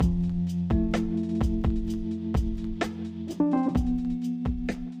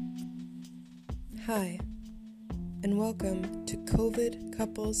Hi, and welcome to COVID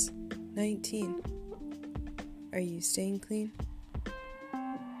Couples 19. Are you staying clean?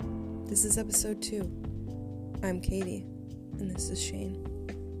 This is episode 2. I'm Katie, and this is Shane.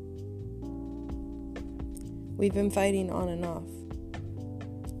 We've been fighting on and off.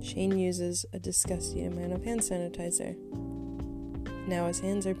 Shane uses a disgusting amount of hand sanitizer. Now his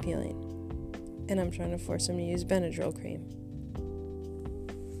hands are peeling, and I'm trying to force him to use Benadryl cream.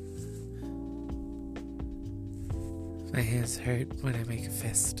 My hands hurt when I make a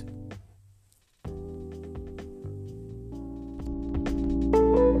fist.